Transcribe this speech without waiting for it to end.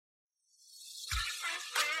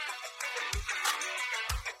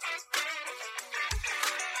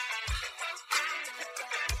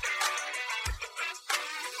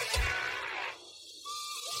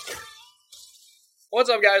What's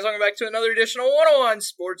up, guys? Welcome back to another edition of 101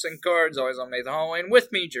 Sports and Cards. Always I'm Nathan Holloway, and with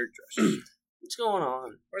me, Jared Drescher. What's going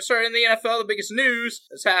on? We're starting in the NFL. The biggest news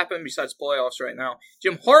that's happened besides playoffs right now.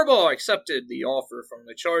 Jim Harbaugh accepted the offer from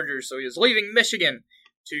the Chargers, so he is leaving Michigan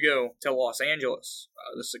to go to Los Angeles.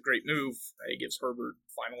 This is a great move. It gives Herbert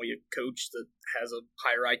finally a coach that has a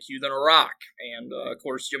higher IQ than a rock. And, of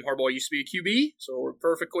course, Jim Harbaugh used to be a QB, so we're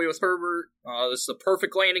perfectly with Herbert. This is the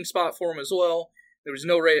perfect landing spot for him as well. There was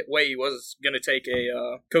no way he was going to take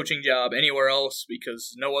a coaching job anywhere else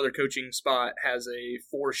because no other coaching spot has a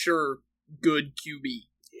for sure good QB.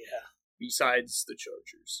 Yeah. Besides the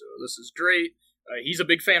Chargers. So this is great. He's a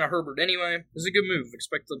big fan of Herbert anyway. This is a good move.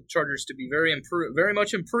 Expect the Chargers to be very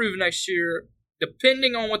much improved next year.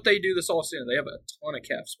 Depending on what they do this offseason, they have a ton of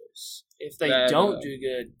cap space. If they don't do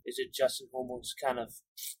good, is it Justin Holmo's kind of...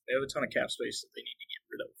 They have a ton of cap space that they need to get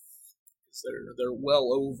rid of. Because they're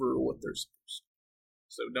well over what they're supposed to.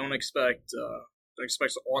 So don't expect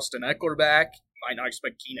Austin Eckler back. Might not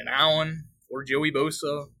expect Keenan Allen or Joey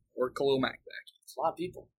Bosa or Khalil Mack back. It's a lot of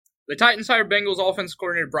people. The Titans hired Bengals offensive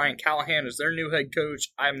coordinator Brian Callahan as their new head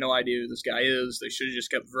coach. I have no idea who this guy is. They should have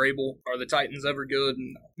just kept Vrabel. Are the Titans ever good?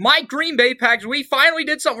 No. My Green Bay Packers, we finally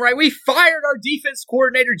did something right. We fired our defense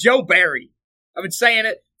coordinator, Joe Barry. I've been saying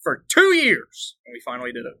it for 2 years, and we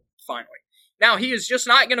finally did it. Finally. Now, he is just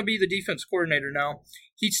not going to be the defense coordinator now.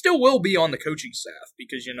 He still will be on the coaching staff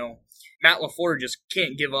because, Matt LaFleur just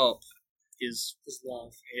can't give up his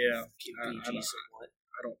love. Yeah.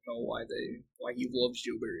 I don't know why he loves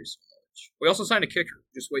Joe Barry so much. We also signed a kicker.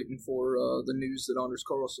 Just waiting for the news that Anders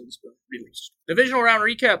Carlson's been released. Divisional round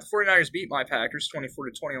recap. The 49ers beat my Packers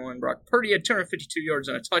 24-21. Brock Purdy had 252 yards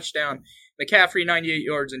and a touchdown. McCaffrey 98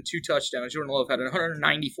 yards and 2 touchdowns. Jordan Love had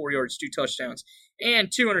 194 yards, 2 touchdowns,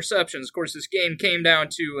 and 2 interceptions. Of course, this game came down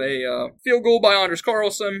to a field goal by Anders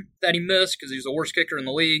Carlson that he missed because he was the worst kicker in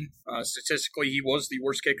the league. Statistically, he was the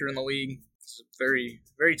worst kicker in the league. It's a very,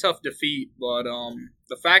 very tough defeat, but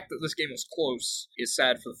the fact that this game was close is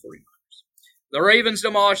sad for the 49ers. The Ravens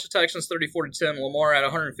demolished the Texans 34-10. Lamar had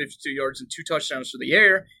 152 yards and 2 touchdowns for the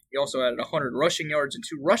air. He also had 100 rushing yards and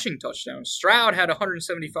 2 rushing touchdowns. Stroud had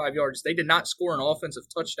 175 yards. They did not score an offensive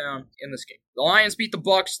touchdown in this game. The Lions beat the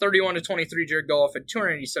Bucs 31-23. Jared Goff had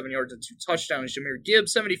 287 yards and 2 touchdowns. Jahmyr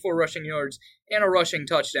Gibbs 74 rushing yards and a rushing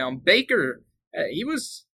touchdown. Baker,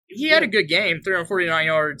 he had a good game, 349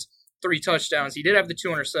 yards. 3 touchdowns. He did have the 2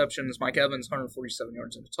 interceptions. Mike Evans, 147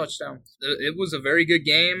 yards and a touchdown. It was a very good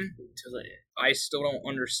game. I still don't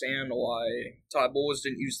understand why Todd Bowles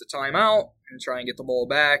didn't use the timeout and try and get the ball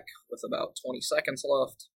back with about 20 seconds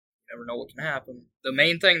left. You never know what can happen. The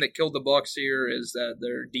main thing that killed the Bucs here is that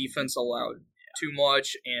their defense allowed too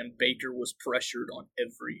much, and Baker was pressured on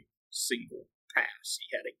every single pass.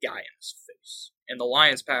 He had a guy in his face. And the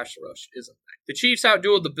Lions' pass rush isn't that. The Chiefs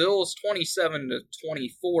outdueled the Bills 27-24.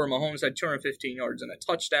 Mahomes had 215 yards and a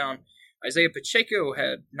touchdown. Isaiah Pacheco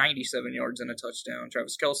had 97 yards and a touchdown.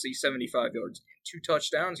 Travis Kelce, 75 yards and 2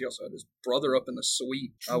 touchdowns. He also had his brother up in the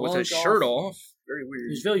suite with his shirt off. Very weird.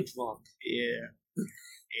 He was really drunk. Yeah.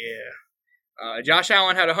 Yeah. Josh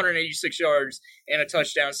Allen had 186 yards and a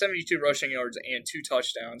touchdown, 72 rushing yards and 2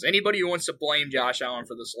 touchdowns. Anybody who wants to blame Josh Allen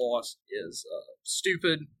for this loss is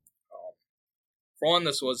stupid. For one,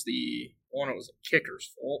 it was the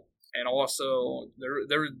kicker's fault. And also,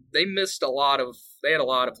 they missed they had a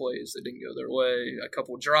lot of plays that didn't go their way. A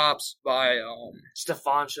couple of drops by...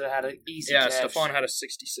 Stephon should have had an easy catch. Yeah, Stephon had a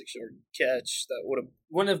 66-yard catch that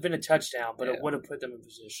wouldn't have been a touchdown, but it would have put them in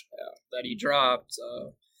position. Yeah, that he dropped.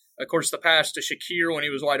 Of course, the pass to Shakir when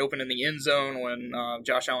he was wide open in the end zone when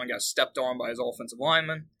Josh Allen got stepped on by his offensive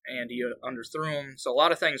lineman, and he underthrew him. So a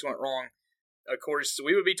lot of things went wrong. Of course,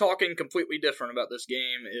 we would be talking completely different about this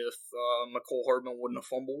game if McCole Hardman wouldn't have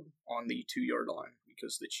fumbled on the 2-yard line,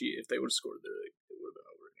 because if they would have scored there, it would have been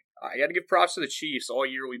over. I got to give props to the Chiefs. All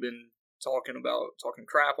year we've been talking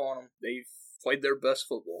crap on them. They've played their best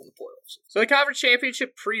football in the playoffs. So the conference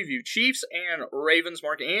championship preview: Chiefs and Ravens.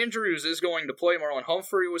 Mark Andrews is going to play. Marlon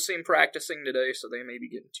Humphrey was seen practicing today, so they may be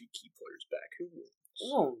getting 2 key players back. Who will?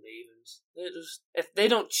 Oh, Ravens. If they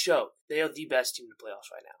don't choke, they are the best team in the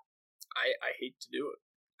playoffs right now. I hate to do it.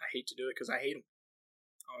 I hate to do it because I hate them.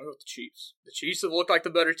 I'm going to go with the Chiefs. The Chiefs have looked like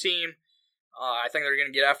the better team. I think they're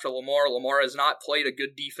going to get after Lamar. Lamar has not played a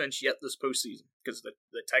good defense yet this postseason because the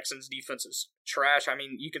Texans' defense is trash. I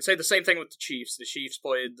mean, you can say the same thing with the Chiefs. The Chiefs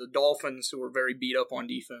played the Dolphins, who were very beat up on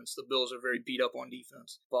defense. The Bills are very beat up on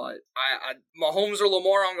defense. But Mahomes or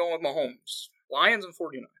Lamar, I'm going with Mahomes. Lions and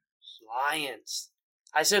 49ers. Lions.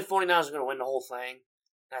 I said 49ers are going to win the whole thing.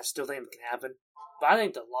 And I still think it can happen. But I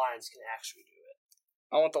think the Lions can actually do it.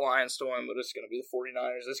 I want the Lions to win, but it's going to be the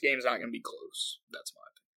 49ers. This game's not going to be close. That's my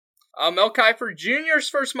opinion. Mel Kiper Jr.'s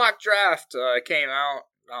first mock draft came out.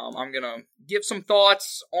 I'm going to give some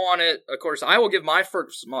thoughts on it. Of course, I will give my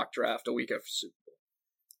first mock draft a week after Super Bowl,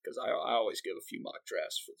 because I always give a few mock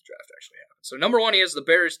drafts before the draft actually happens. So number 1 is the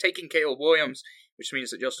Bears taking Caleb Williams, which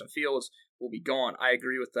means that Justin Fields will be gone. I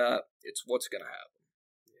agree with that. It's what's going to happen.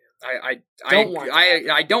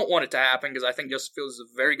 I don't want it to happen because I think Justin Fields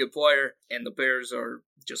is a very good player, and the Bears are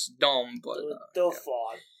just dumb. But they'll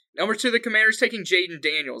fall. Number 2, the Commanders taking Jaden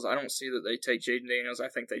Daniels. I don't see that they take Jaden Daniels. I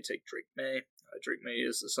think they take Drake May. Drake May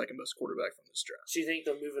is the second best quarterback from this draft. So you think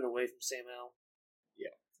they're moving away from Sam Howell?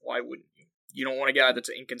 Yeah. Why wouldn't you? You don't want a guy that's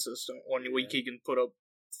inconsistent. One week he can put up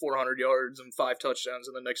 400 yards and 5 touchdowns,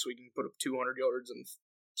 and the next week he can put up 200 yards and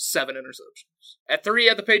 7 interceptions. At 3,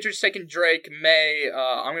 at the Patriots taking Drake May.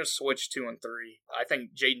 I'm going to switch 2 and 3. I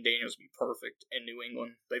think Jaden Daniels would be perfect in New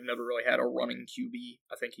England. They've never really had a running QB.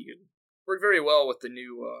 I think he could work very well with the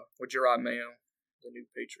new, with Gerard Mayo, the new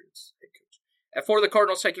Patriots head coach. At 4, the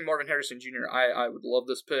Cardinals taking Marvin Harrison Jr. I would love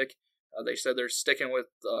this pick. They said they're sticking with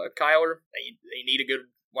Kyler. They need a good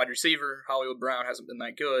wide receiver. Hollywood Brown hasn't been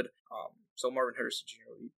that good. So Marvin Harrison Jr.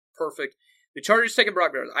 would be perfect. The Chargers taking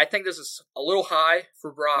Brock Bowers. I think this is a little high for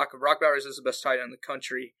Brock. Brock Bowers is the best tight end in the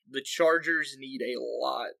country. The Chargers need a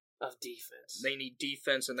lot of defense. They need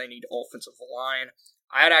defense, and they need offensive line.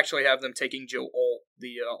 I'd actually have them taking Joe Alt,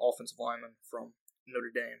 the offensive lineman from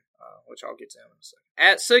Notre Dame, which I'll get to him in a second.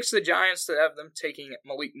 At 6, the Giants to have them taking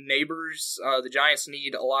Malik Neighbors. The Giants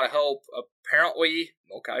need a lot of help. Apparently,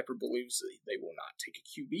 Mel Kiper believes they will not take a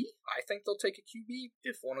QB. I think they'll take a QB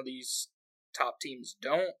if one of these top teams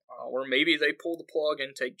don't, or maybe they pull the plug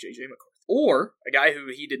and take J.J. McCarthy. Or a guy who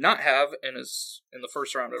he did not have in the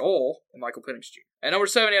first round at all, Michael Penix Jr. At number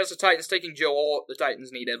 7, he has the Titans taking Joe Alt. The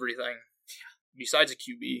Titans need everything. Besides a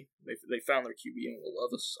QB, they found their QB in Will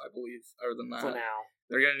Levis, I believe. Other than that, for now,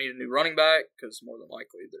 they're going to need a new running back because more than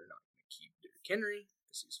likely they're not going to keep Derrick Henry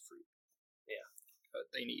because he's free. Yeah, but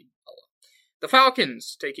they need a lot. The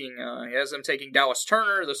Falcons he has them taking Dallas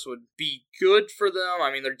Turner. This would be good for them.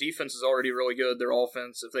 I mean, their defense is already really good. Their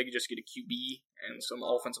offense, if they could just get a QB and some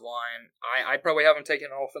offensive line, I probably haven't taken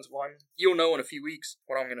an offensive line. You'll know in a few weeks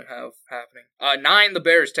what I'm going to have happening. 9, the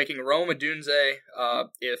Bears taking Rome Odunze.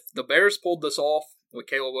 If the Bears pulled this off with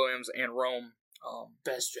Caleb Williams and Rome,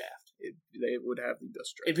 best draft. They would have the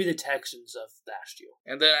best draft. It'd be the Texans of last year.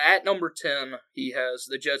 And then at number 10, he has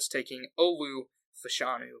the Jets taking Olu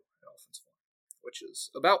Fashanu, an offensive line, which is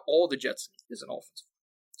about all the Jets need is an offensive line.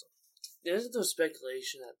 So. Isn't there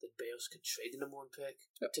speculation that the Bears could trade the number 1 pick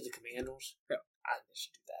to the Commanders? Yeah. I think they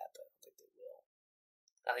should do that, but I don't think they will.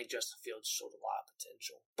 I think Justin Fields showed a lot of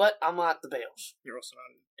potential. But I'm not the Bears. You're also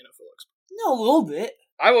not an NFL expert. No, a little bit.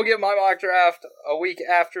 I will give my mock draft a week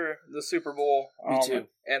after the Super Bowl. Me too.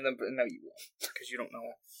 And then, no, you won't, because you don't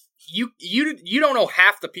know. You don't know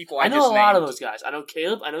half the people I just named. I know a lot of those guys. I know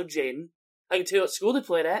Caleb. I know Jaden. I can tell you what school they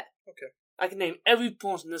played at. Okay. I can name every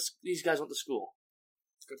person these guys went to school.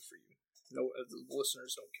 Good for you. No, the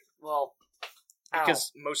listeners don't care. Well,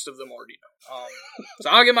 because most of them already know. So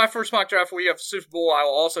I'll give my first mock draft week after Super Bowl. I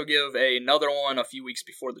will also give another one a few weeks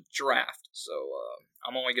before the draft. So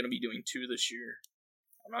I'm only going to be doing 2 this year.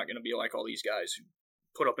 I'm not going to be like all these guys who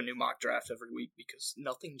put up a new mock draft every week because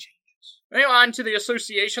nothing changes. Anyway, on to the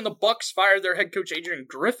association. The Bucs fired their head coach Adrian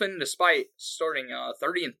Griffin despite starting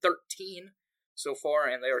 30-13 so far,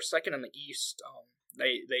 and they are second in the East.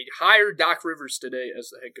 They hired Doc Rivers today as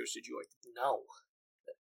the head coach. Did you like that? No.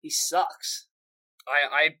 He sucks.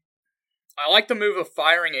 I like the move of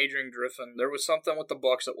firing Adrian Griffin. There was something with the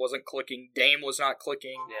Bucs that wasn't clicking. Dame was not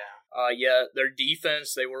clicking. Yeah. Their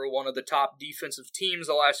defense, they were one of the top defensive teams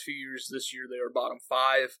the last few years. This year, they are bottom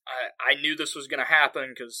 5. I knew this was going to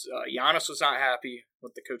happen because Giannis was not happy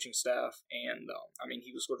with the coaching staff. And,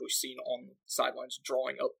 he was literally seen on the sidelines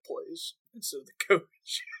drawing up plays instead of the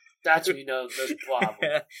coach. That's when you know there's a problem.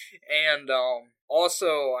 And,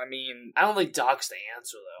 also, I don't think Doc's the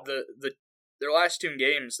answer, though. Their last 2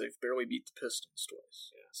 games, they've barely beat the Pistons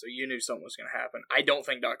twice. Yeah. So you knew something was going to happen. I don't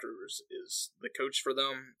think Doc Rivers is the coach for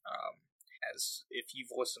them. As if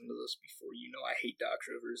you've listened to this before, you know I hate Doc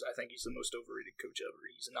Rivers. I think he's the most overrated coach ever.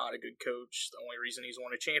 He's not a good coach. The only reason he's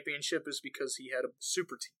won a championship is because he had a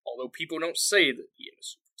super team. Although people don't say that he had a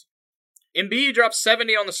super team. Embiid dropped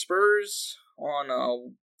 70 on the Spurs on,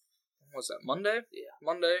 what was that, Monday? Yeah.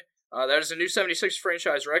 Monday. That is a new 76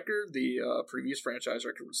 franchise record. The previous franchise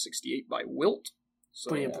record was 68 by Wilt. So,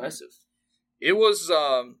 pretty impressive. It was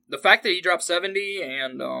the fact that he dropped 70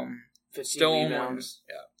 and 15 still rebounds.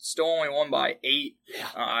 Still only won by 8. Yeah.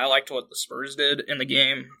 I liked what the Spurs did in the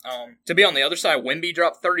game. To be on the other side, Wemby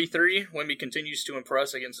dropped 33. Wemby continues to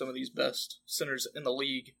impress against some of these best centers in the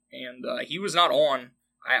league, and he was not on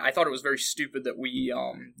I thought it was very stupid that we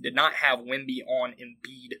did not have Wemby on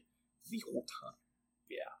Embiid the whole time.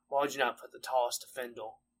 Yeah. Why would you not put the tallest defender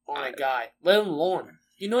on that guy? Let him learn.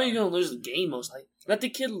 You know you're going to lose the game most likely. Let the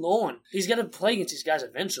kid learn. He's going to play against these guys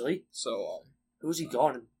eventually. So, who's he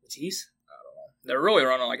guarding? Matisse? I don't know. They're really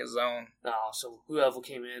running like a zone. No, so whoever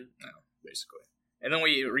came in. No, basically. And then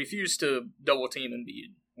we refused to double team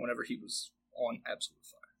Embiid whenever he was on absolute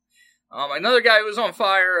fire. Another guy who was on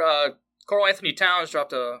fire, Karl Anthony Towns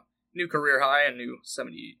dropped a new career high, a new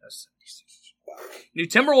 76. Wow. New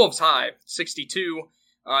Timberwolves high, 62.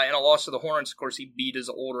 In a loss to the Hornets, of course, he beat his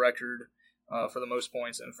old record for the most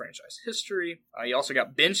points in franchise history. He also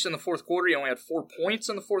got benched in the fourth quarter. He only had 4 points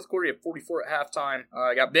in the fourth quarter. He had 44 at halftime.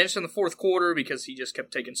 Got benched in the fourth quarter because he just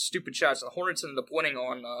kept taking stupid shots. The Hornets ended up winning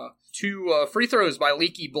on 2 free throws by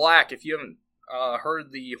Leaky Black. If you haven't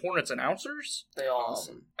heard the Hornets announcers, they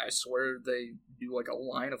awesome. I swear they do like a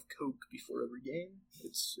line of coke before every game.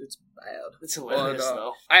 It's bad. It's hilarious,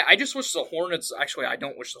 though. I just wish the Hornets... Actually, I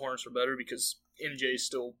don't wish the Hornets were better because MJ's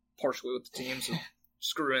still partially with the team, so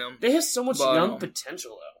screw him. They have so much young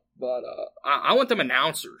potential, though. But I want them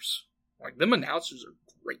announcers. Like, them announcers are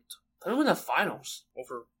great. Put them in the finals.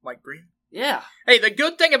 Over Mike Green? Yeah. Hey, the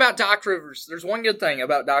good thing about Doc Rivers... There's one good thing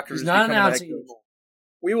about Doc Rivers. He's not announcing anymore.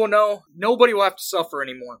 We will know. Nobody will have to suffer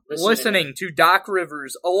anymore. Listening to Doc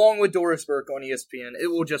Rivers along with Doris Burke on ESPN.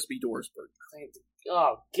 It will just be Doris Burke.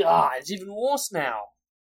 Oh, God. It's even worse now.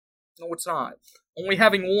 No, it's not. Only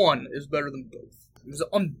having one is better than both. It was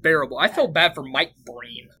unbearable. I felt bad for Mike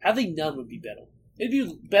Breen. I think none would be better. It'd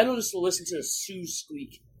be better just to listen to Sue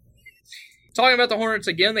squeak. Talking about the Hornets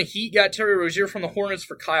again, the Heat got Terry Rozier from the Hornets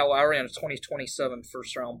for Kyle Lowry on a 2027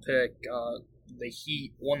 first-round pick. The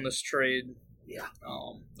Heat won this trade. Yeah.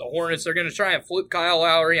 The Hornets are going to try and flip Kyle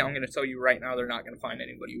Lowry. I'm going to tell you right now, they're not going to find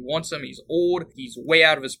anybody who wants him. He's old. He's way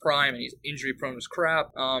out of his prime, and he's injury-prone as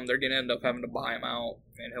crap. They're going to end up having to buy him out,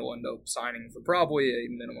 and he'll end up signing for probably a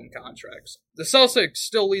minimum contract. The Celtics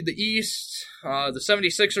still lead the East. The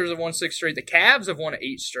 76ers have won 6 straight. The Cavs have won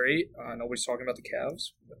 8 straight. Nobody's talking about the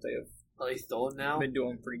Cavs, but they have. Are they third now? Been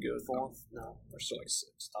doing pretty good. Fourth? No. They're still like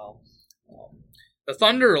 6th. Oh. The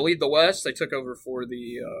Thunder lead the West. They took over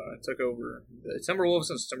the Timberwolves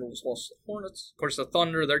since the Timberwolves lost to the Hornets. Of course, the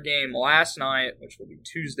Thunder, their game last night, which will be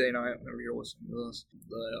Tuesday night whenever you're listening to this,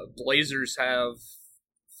 the Blazers have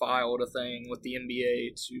filed a thing with the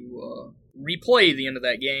NBA to replay the end of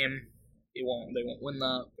that game. They won't win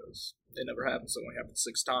that because it never happens. It only happens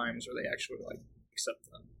 6 times, or they actually accept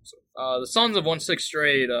them. So the Suns have won 6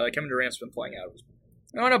 straight. Kevin Durant's been playing out of his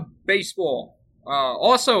mind. On a baseball.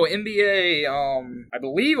 Also, NBA, I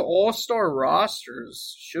believe all-star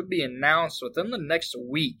rosters should be announced within the next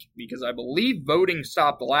week because I believe voting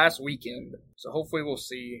stopped last weekend. So hopefully we'll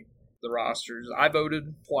see the rosters. I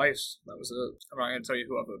voted twice. That was it. I'm not going to tell you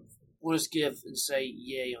who I voted for. We'll just give and say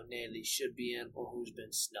yay or nay they should be in or who's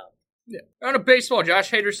been snubbed. Yeah. On a baseball, Josh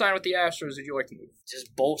Hader signed with the Astros. Did you like the move?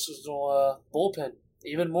 Just bolsters the bullpen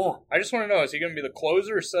even more. I just want to know, is he going to be the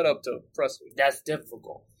closer or set up to Presley? That's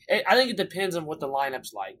difficult. I think it depends on what the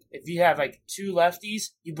lineup's like. If you have 2 lefties,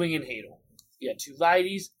 you bring in Hader. You have 2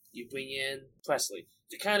 righties, you bring in Presley.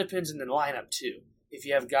 It kind of depends on the lineup too. If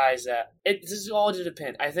you have guys that this is all to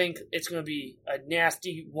depend. I think it's going to be a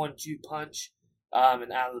nasty 1-2 punch,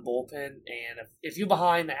 and out of the bullpen. And if you're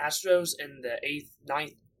behind the Astros in the 8th,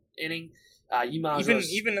 9th inning, you might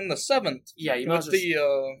even in the 7th. Yeah, you might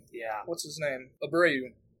what's his name? Abreu.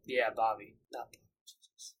 Yeah, Bobby. Not Bobby.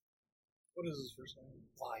 What is his first name?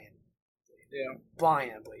 Brian. Yeah.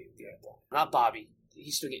 Brian, not Bobby.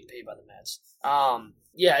 He's still getting paid by the Mets.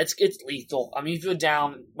 Yeah, it's lethal. I mean, if you're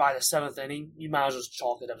down by the 7th inning, you might as well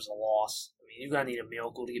chalk it up as a loss. I mean, you're going to need a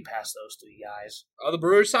miracle to get past those 3 guys. The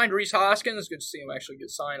Brewers signed Rhys Hoskins. It's good to see him actually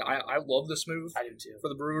get signed. I love this move. I do too. For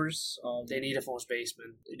the Brewers. They need a first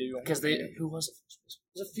baseman. They do. Because who was the first baseman?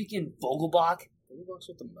 Was it freaking Vogelbach? Vogelbach's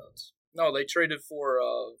with the Mets. No, they traded for,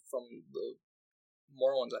 from the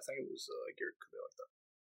Marlins, I think it was Garrett Cabell like that.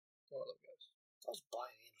 One of them guys. That was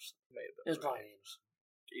Brian Anderson. May have been. It was Brian Anderson.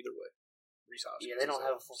 Either way. Rhys Hoskins. Yeah, they don't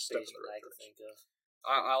have a full baseman that I can think of.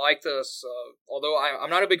 I like this. Although I'm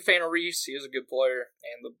not a big fan of Rhys, he is a good player.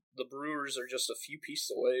 And the Brewers are just a few pieces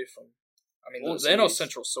away from... I mean, the NL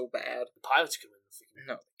Central's so bad. The Pirates can win the freaking...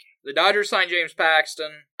 No, they can't. The Dodgers signed James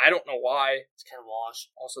Paxton. I don't know why. It's kind of washed.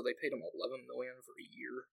 Also, they paid him $11 million for a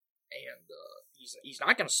year. And he's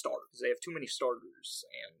not going to start because they have too many starters,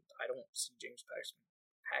 and I don't see James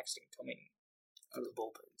Paxton coming out of the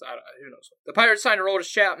bullpen. Who knows? The Pirates signed Aroldis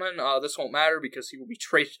Chapman. This won't matter because he will be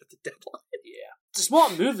traded at the deadline. Yeah, it's a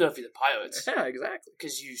smart move though for the Pirates. Yeah, exactly.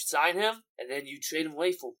 Because you sign him and then you trade him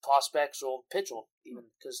away for prospects or pitcher, even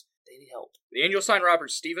because They need help. The Angels signed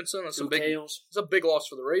Robert Stevenson. That's a big loss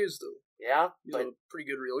for the Rays, though. Yeah, He's a pretty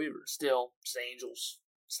good reliever. Still, it's the Angels.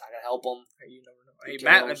 It's not going to help them. Hey, you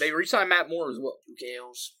never know. They re-signed Matt Moore as well. Who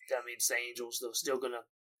cares? That means the Angels, they're still going to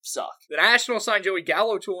suck. The Nationals signed Joey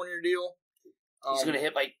Gallo to a one-year deal. He's going to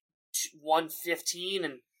hit like 115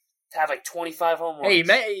 and have like 25 home runs.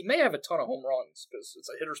 Hey, he may have a ton of home runs because it's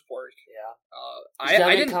a hitter's park. Yeah.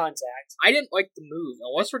 I didn't contact. I didn't like the move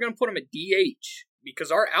unless we're going to put him at DH because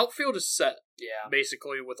our outfield is set. Yeah.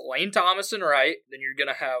 Basically, with Lane Thomas in right, then you're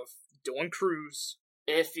going to have Dylan Cruz.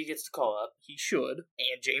 If he gets the call up. He should.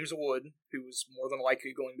 And James Wood, who is more than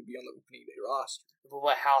likely going to be on the opening day roster. But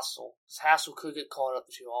what Hassel? Because Hassel could get called up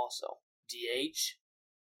too also. DH?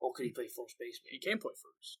 Or could he play first baseman? He can play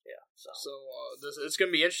first. Yeah. So it's going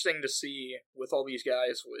to be interesting to see with all these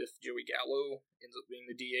guys if Joey Gallo ends up being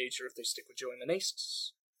the DH or if they stick with Joey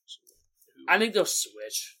Meneses. I think they'll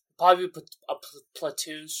switch. Probably put a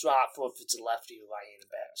platoon swap for if it's a lefty or right-handed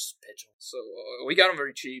pitcher. So we got him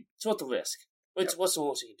very cheap. It's worth the risk. What's the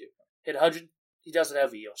worst he can do? Hit 100? He does it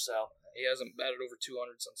every year, so. He hasn't batted over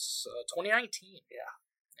 200 since 2019. Yeah.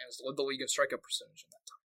 And has led the league in strikeout percentage in that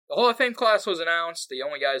time. The Hall of Fame class was announced. The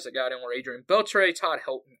only guys that got in were Adrian Beltre, Todd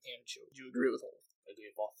Helton, and Joe. Do you agree with all of them? I agree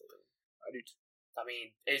with both of them. I do too. I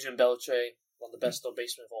mean, Adrian Beltre, one of the best throw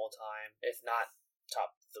basemen of all time, if not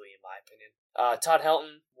top 3 in my opinion. Todd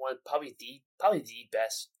Helton, probably the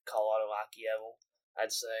best Colorado Rocky ever,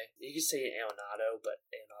 I'd say. You could say Arenado, but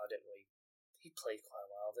Arenado didn't really. He played quite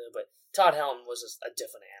a while there, but Todd Helton was a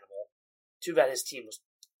different animal. Too bad his team was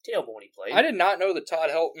terrible when he played. I did not know that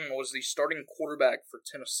Todd Helton was the starting quarterback for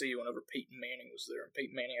Tennessee whenever Peyton Manning was there. And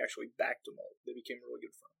Peyton Manning actually backed him up. They became really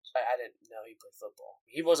good friends. I didn't know he played football.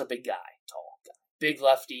 He was a big guy, tall guy. Big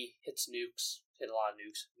lefty, hit a lot of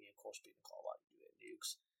nukes. I mean, of course, being Colorado, you hit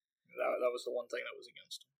nukes. That was the one thing that was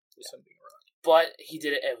against him, was him being a Rocky. But he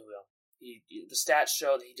did it everywhere. The stats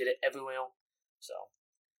show that he did it everywhere. So.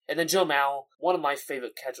 And then Joe Mauer, one of my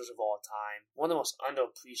favorite catchers of all time. One of the most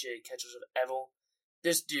underappreciated catchers of ever.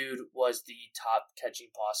 This dude was the top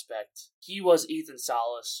catching prospect. He was Ethan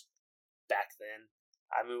Salas back then.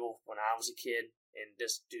 I remember when I was a kid, and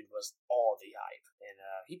this dude was all the hype. And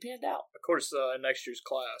he panned out. Of course, next year's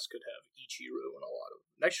class could have Ichiro and a lot of...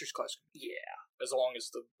 Next year's class could be. Yeah. As long as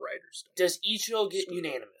the writers don't. Does Ichiro get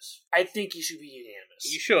unanimous? I think he should be unanimous.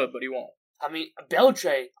 He should, but he won't. I mean,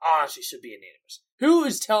 Beltre honestly should be unanimous. Who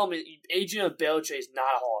is telling me Adrian Beltre is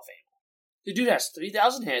not a Hall of Famer? The dude has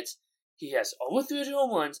 3,000 hits. He has over 300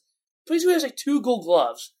 home runs. Pretty sure he has like 2 Gold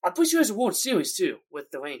Gloves. I'm pretty sure he has a World Series too with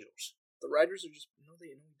the Rangers. The writers are just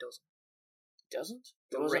he doesn't. He doesn't?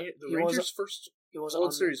 The Rangers' first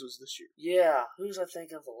World Series was this year. Yeah, who was I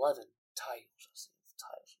thinking of? 11 titles.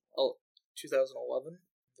 Oh, 2011.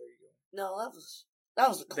 There you go. No, that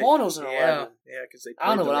was the Cardinals in 11. Yeah, because they. I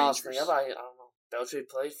don't know what I was thinking. I don't know. Beltre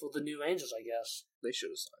played for the New Rangers, I guess. They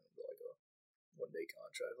should have signed him to like a one-day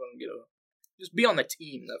contract. Let him just be on the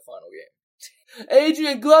team that final game.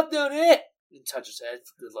 Adrian, go up there and hit. And touch his head.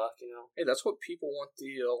 Good luck, you know. Hey, that's what people want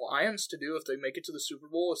the Lions to do if they make it to the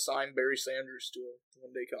Super Bowl: is sign Barry Sanders to a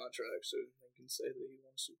one-day contract, so they can say that he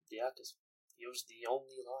won the Super Bowl. Yeah, because he was the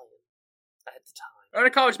only Lion at the time. All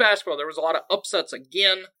right, college basketball, there was a lot of upsets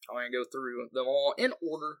again. I'm going to go through them all in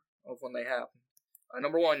order of when they happened.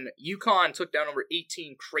 Number 1, UConn took down number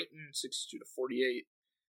 18 Creighton 62-48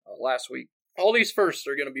 last week. All these firsts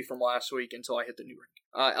are going to be from last week until I hit the new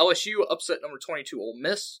rank. LSU upset number 22 Ole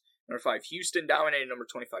Miss. Number 5 Houston dominated number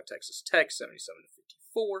 25 Texas Tech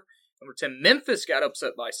 77-54. Number 10 Memphis got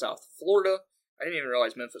upset by South Florida. I didn't even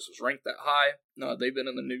realize Memphis was ranked that high. They've been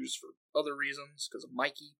in the news for other reasons because of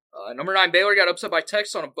Mikey. Number 9 Baylor got upset by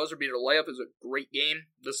Texas on a buzzer beater layup. It was a great game.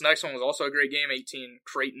 This next one was also a great game. 18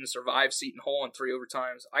 Creighton survived Seton Hall in 3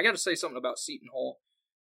 overtimes. I got to say something about Seton Hall.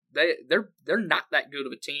 They're not that good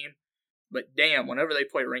of a team, but damn, whenever they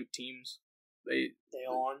play ranked teams, they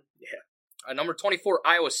on. Yeah. Number 24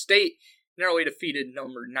 Iowa State narrowly defeated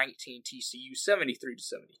number 19 TCU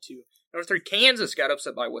 73-72. Number 3 Kansas got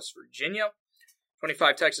upset by West Virginia.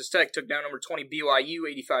 25 Texas Tech took down number 20 BYU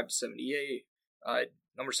 85-78.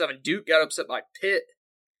 Number 7 Duke got upset by Pitt.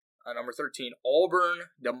 Number 13 Auburn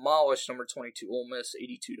demolished number 22 Ole Miss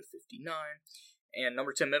 82-59. And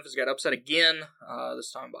number 10 Memphis got upset again,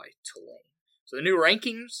 this time by Tulane. So the new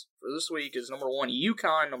rankings for this week is number 1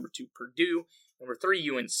 UConn, number 2 Purdue, number 3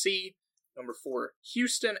 UNC, number 4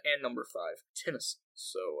 Houston, and number 5 Tennessee.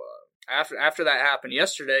 So after that happened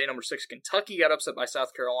yesterday, number 6 Kentucky got upset by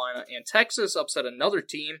South Carolina, and Texas upset another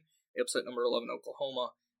team. They upset number 11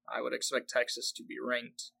 Oklahoma. I would expect Texas to be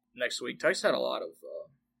ranked next week. Texas had a lot of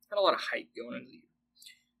hype going into the year.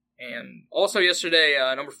 And also yesterday,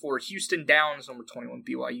 number 4, Houston Downs, number 21,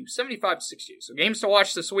 BYU, 75-68. So games to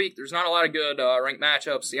watch this week. There's not a lot of good ranked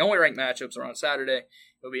matchups. The only ranked matchups are on Saturday.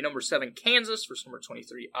 It'll be number 7, Kansas versus number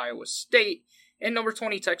 23, Iowa State. And number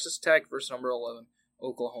 20, Texas Tech versus number 11,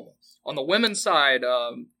 Oklahoma. On the women's side,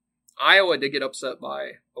 Iowa did get upset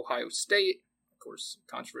by Ohio State. Of course,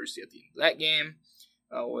 controversy at the end of that game.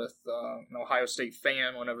 With an Ohio State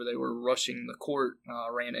fan, whenever they were rushing the court,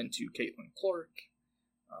 ran into Caitlin Clark.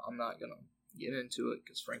 I'm not going to get into it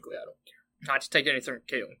because, frankly, I don't care. Not to take anything from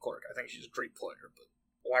Caitlin Clark. I think she's a great player, but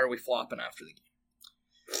why are we flopping after the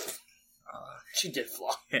game? She did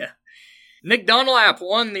flop. Yeah. Nick Dunlap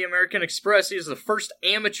won the American Express. He is the first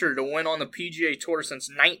amateur to win on the PGA Tour since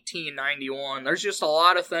 1991. There's just a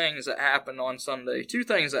lot of things that happened on Sunday. 2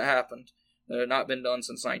 things that happened that had not been done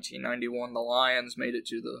since 1991. The Lions made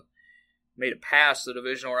it past the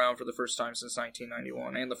Divisional Round for the first time since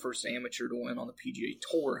 1991, and the first amateur to win on the PGA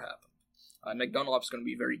Tour happened. Nick Dunlap's going to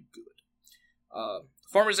be very good.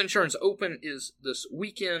 Farmers Insurance Open is this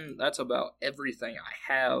weekend. That's about everything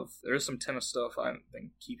I have. There's some tennis stuff. I haven't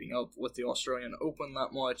been keeping up with the Australian Open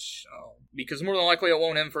that much, because more than likely I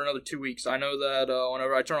won't end for another 2 weeks. I know that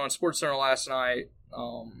whenever I turned on SportsCenter last night,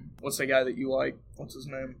 what's the guy that you like? What's his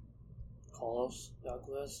name? Carlos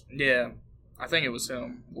Douglas? Yeah. I think it was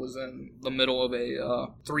him, was in the middle of a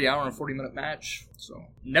 3 hour and 40-minute match. So,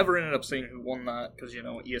 never ended up seeing who won that, because,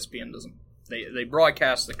 ESPN doesn't, they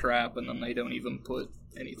broadcast the crap, and then they don't even put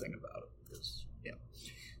anything about it.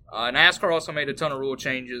 Yeah. NASCAR also made a ton of rule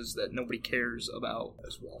changes that nobody cares about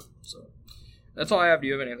as well. So, that's all I have. Do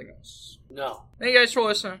you have anything else? No. Thank you guys for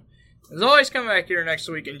listening. As always, come back here next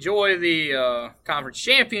week. Enjoy the conference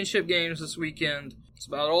championship games this weekend. It's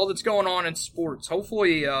about all that's going on in sports.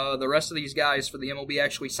 Hopefully, the rest of these guys for the MLB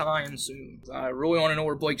actually sign soon. I really want to know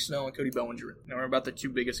where Blake Snell and Cody Bellinger are. Know about the 2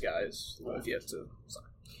 biggest guys who have yet to sign.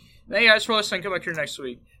 Thank you guys for listening. Come back here next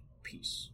week. Peace.